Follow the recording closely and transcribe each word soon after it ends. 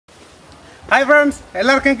Hi friends,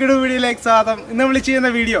 എല്ലാവർക്കും കിടു വീഡിയോയിലേക്ക് സ്വാഗതം. ഇന്ന് നമ്മൾ ചെയ്യുന്ന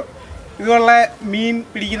വീഡിയോ ഇതുള്ള മീൻ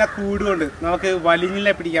പിടിക്കുന്ന കൂട് കൊണ്ട് നമുക്ക്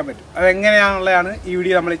വലിഞ്ഞിലെ പിടിക്കാൻ പറ്റും. അതെങ്ങനെയാണുള്ളതാണ് ഈ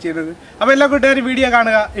വീഡിയോ നമ്മൾ ചെയ്യുന്നത്. അപ്പോൾ എല്ലാ കൂട്ടുകാരും വീഡിയോ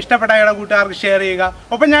കാണുക, ഇഷ്ടപ്പെട്ട കൂട്ടുകാർക്ക് ഷെയർ ചെയ്യുക,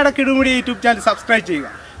 ഒപ്പം ഞങ്ങളുടെ കിടു മീഡിയ യൂട്യൂബ് ചാനൽ സബ്സ്ക്രൈബ് ചെയ്യുക.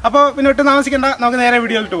 അപ്പോൾ പിന്നെ ഒട്ടും താമസിക്കേണ്ട, നമുക്ക് നേരെ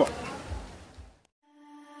വീഡിയോയിലോട്ട് പോകാം.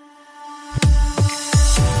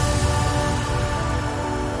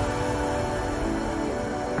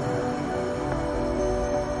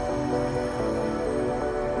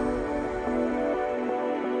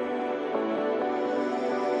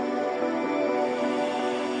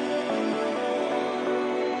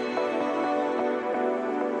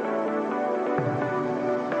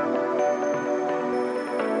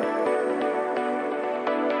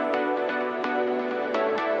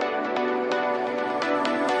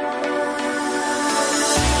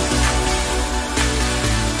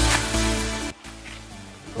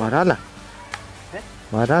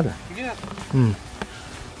 വരാല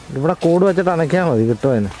ഇവിടെ കൂട് വെച്ചിട്ട് അണയ്ക്കാൻ മതി,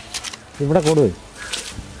 കിട്ടുമോ അതിന്? ഇവിടെ കൂട് പോയി.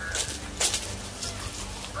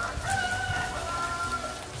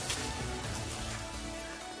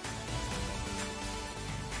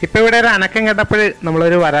 ഇപ്പോൾ ഇവിടെ ഒരു അനക്കം കേട്ടപ്പോൾ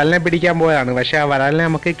നമ്മളൊരു വരാലിനെ പിടിക്കാൻ പോയതാണ്. പക്ഷേ ആ വരാലിനെ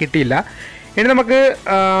നമുക്ക് കിട്ടിയില്ല. ഇനി നമുക്ക്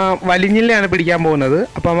വലിഞ്ഞിലെയാണ് പിടിക്കാൻ പോകുന്നത്.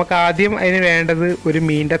 അപ്പോൾ നമുക്ക് ആദ്യം അതിന് വേണ്ടത് ഒരു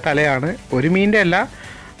മീനിൻ്റെ തലയാണ്. ഒരു മീനിൻ്റെ അല്ല,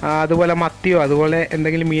 അതുപോലെ മത്തിയോ അതുപോലെ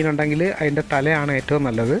എന്തെങ്കിലും മീനുണ്ടെങ്കിൽ അതിൻ്റെ തലയാണ് ഏറ്റവും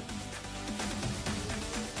നല്ലത്.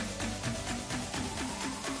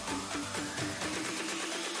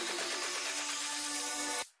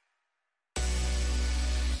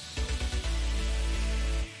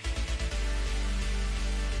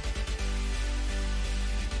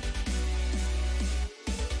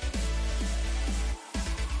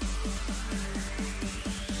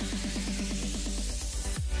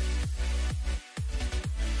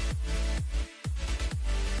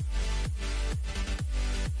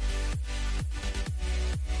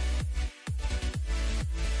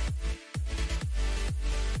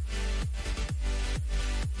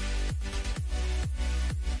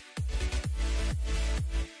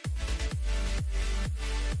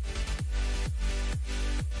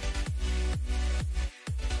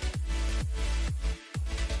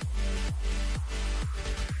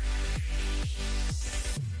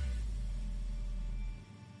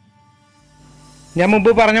 ഞാൻ മുമ്പ്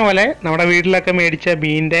പറഞ്ഞ പോലെ നമ്മുടെ വീട്ടിലൊക്കെ മേടിച്ച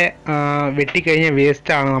മീനിൻ്റെ വെട്ടിക്കഴിഞ്ഞ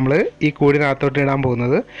വേസ്റ്റാണ് നമ്മൾ ഈ കൂടിനകത്തോട്ട് ഇടാൻ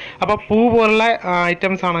പോകുന്നത്. അപ്പോൾ പൂ പോലുള്ള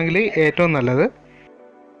ഐറ്റംസ് ആണെങ്കിൽ ഏറ്റവും നല്ലത്.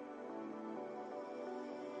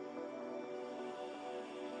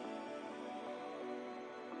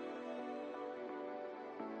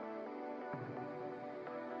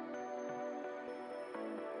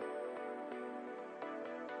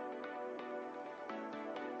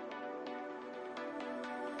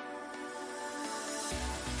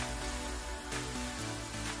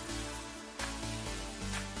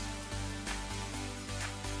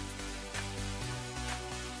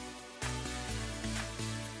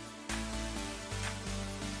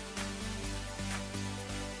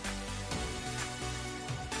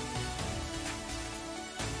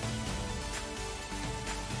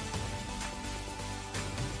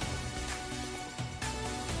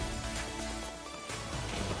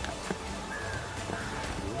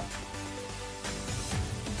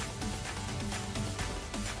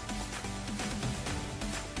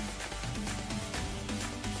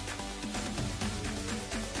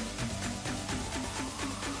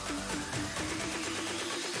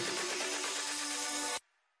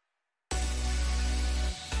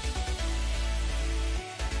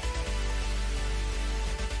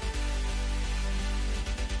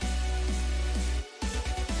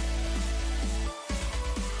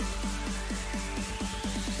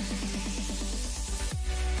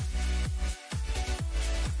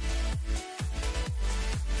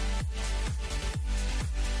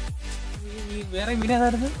 വേറെ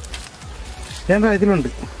മീനേതായിരുന്നു? എന്താ ഇതിലുണ്ട്?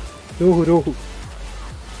 രോഹു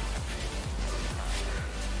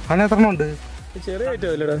അതിനെത്രണ്ണം ഉണ്ട്? ചെറിയ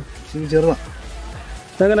ഐറ്റമല്ലേടാ, ചെറുതാ.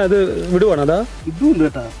 അങ്ങനെ അത് വിടുവാണ്. അതാ ഇതും ഉണ്ട്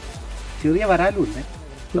കേട്ടാ, ചെറിയ വരാലും ഉണ്ട്.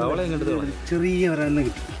 ചെറിയ വരാലിനെ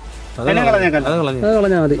കിട്ടി.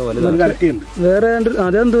 വേറെ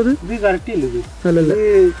അതെന്തോ ഇത് കരട്ടിയല്ല, ഇത് അല്ലല്ല,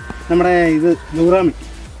 നമ്മുടെ ഇത് നൂറാമി.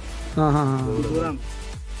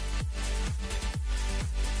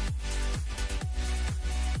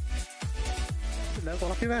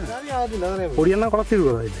 പൊടിയെണ്ണ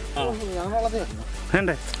കുളത്തിടുക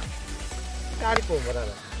വേണ്ടേ?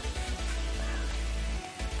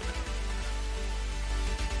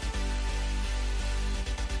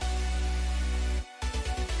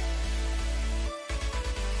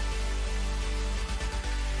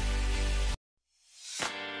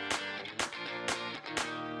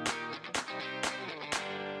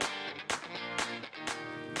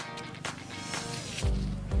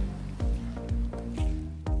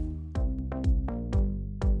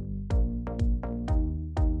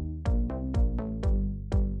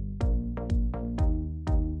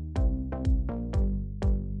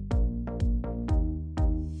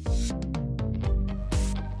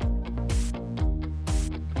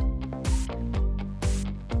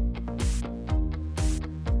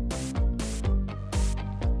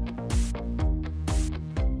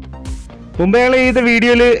 മുമ്പേ ഞങ്ങൾ ചെയ്ത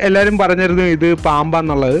വീഡിയോയിൽ എല്ലാവരും പറഞ്ഞിരുന്നു ഇത്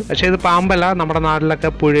പാമ്പാന്നുള്ളത്. പക്ഷേ ഇത് പാമ്പല്ല, നമ്മുടെ നാട്ടിലൊക്കെ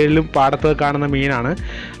പുഴയിലും പാടത്തൊക്കെ കാണുന്ന മീനാണ്.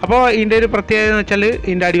 അപ്പോൾ ഇതിൻ്റെ ഒരു പ്രത്യേകത എന്ന് വെച്ചാൽ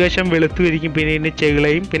ഇതിൻ്റെ അടിവശം വെളുത്തുമിരിക്കും, പിന്നെ ഇതിൻ്റെ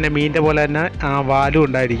ചെകിളയും പിന്നെ മീനിൻ്റെ പോലെ തന്നെ വാലും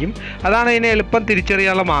ഉണ്ടായിരിക്കും. അതാണ് ഇതിനെ എളുപ്പം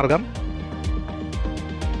തിരിച്ചറിയാനുള്ള മാർഗം.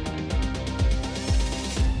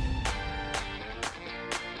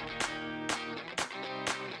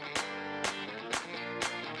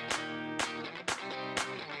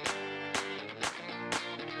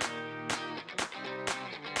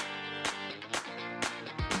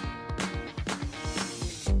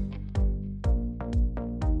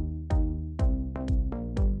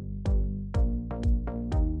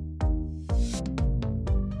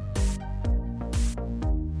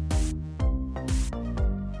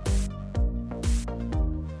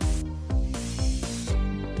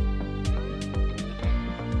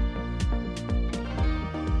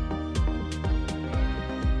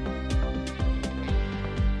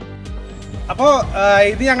 അപ്പോൾ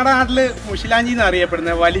ഇത് ഞങ്ങളുടെ നാട്ടിൽ മുഷിലാഞ്ചി എന്ന്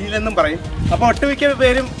അറിയപ്പെടുന്നത്, വലിഞ്ഞിലെന്നും പറയും. അപ്പോൾ ഒട്ടുമിക്ക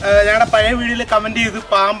പേരും ഞങ്ങളുടെ പഴയ വീഡിയോയിൽ കമൻറ്റ് ചെയ്തു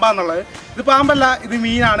പാമ്പാന്നുള്ളത്. ഇത് പാമ്പല്ല, ഇത്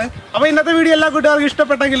മീനാണ്. അപ്പോൾ ഇന്നത്തെ വീഡിയോ എല്ലാ കൂട്ടുകാർക്കും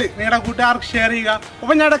ഇഷ്ടപ്പെട്ടെങ്കിൽ നിങ്ങളുടെ കൂട്ടുകാർക്ക് ഷെയർ ചെയ്യുക.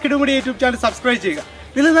 അപ്പോൾ ഞങ്ങളുടെ കിടുമുടി യൂട്യൂബ് ചാനൽ സബ്സ്ക്രൈബ് ചെയ്യുക.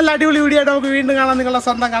 ഇതിൽ നല്ല അടിപൊളി വീഡിയോ ആയിട്ട് നമുക്ക് വീണ്ടും കാണാം. നിങ്ങളുടെ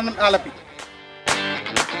സ്വന്തം കാണാൻ ആലപ്പി.